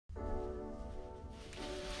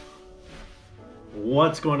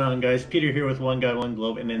What's going on, guys? Peter here with One Guy One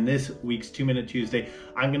Globe, and in this week's 2-Minute Tuesday,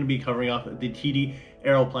 I'm going to be covering off the TD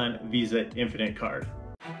Aeroplan Visa Infinite card.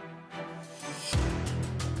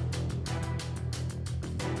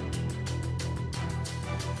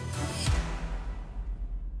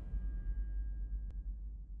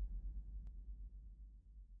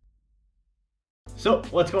 So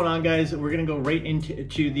what's going on, guys? We're going to go right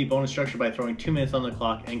into the bonus structure by throwing 2 minutes on the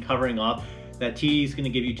clock and covering off that TD is going to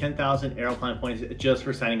give you 10,000 Aeroplan points just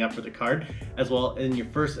for signing up for the card. As well, in your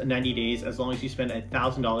first 90 days, as long as you spend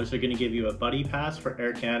 $1,000, they're going to give you a buddy pass for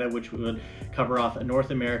Air Canada, which would cover off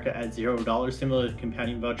North America at $0, similar to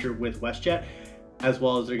companion voucher with WestJet. As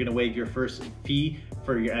well as they're going to waive your first fee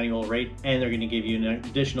for your annual rate, and they're going to give you an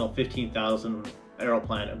additional 15,000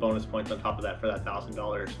 Aeroplan bonus points on top of that for that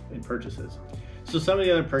 $1,000 in purchases. So some of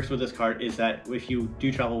the other perks with this card is that if you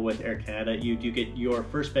do travel with Air Canada, you do get your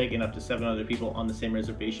first bag and up to 7 other people on the same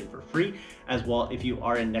reservation for free. As well, if you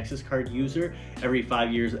are a Nexus card user, every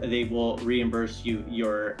 5 years they will reimburse you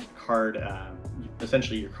your card,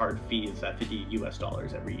 essentially your card fee is at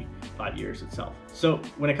 $50 every 5 years itself. So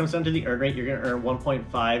when it comes down to the earn rate, you're going to earn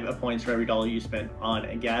 1.5 points for every dollar you spend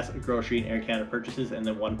on gas, grocery, and Air Canada purchases, and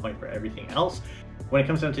then 1 point for everything else. When it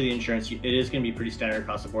comes down to the insurance, it is going to be pretty standard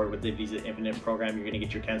across the board with the Visa Infinite program. You're going to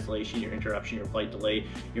get your cancellation, your interruption, your flight delay,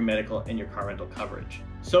 your medical, and your car rental coverage.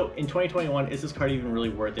 So in 2021, is this card even really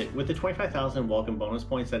worth it? With the 25,000 welcome bonus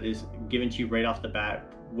points that is given to you right off the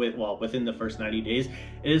bat, within the first 90 days,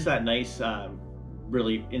 it is that nice,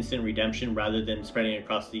 really instant redemption rather than spreading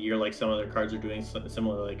across the year like some other cards are doing,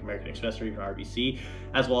 similar like American Express or even RBC,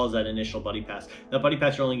 as well as that initial buddy pass. That buddy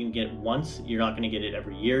pass you're only going to get once. You're not going to get it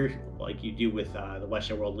every year like you do with the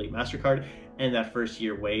WestJet World Elite MasterCard, and that first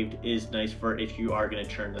year waived is nice for if you are going to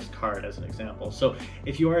churn this card, as an example. So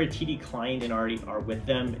if you are a TD client and already are with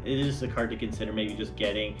them, it is a card to consider maybe just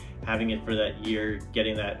having it for that year,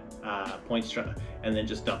 getting that points, and then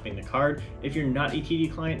just dumping the card. If you're not a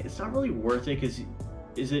TD client, it's not really worth it, because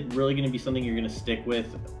is it really going to be something you're going to stick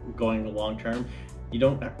with going long term? You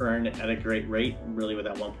don't earn at a great rate really with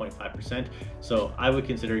that 1.5%. So I would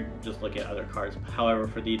consider just looking at other cards. However,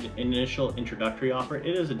 for the initial introductory offer,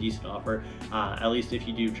 it is a decent offer, at least if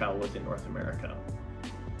you do travel within North America.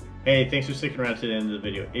 Hey, thanks for sticking around to the end of the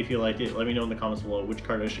video. If you liked it, let me know in the comments below which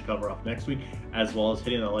card I should cover off next week, as well as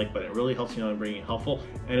hitting that like button. It really helps me out in bringing helpful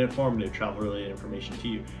and informative travel-related information to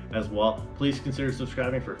you. As well, please consider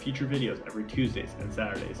subscribing for future videos every Tuesdays and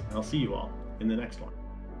Saturdays, and I'll see you all in the next one.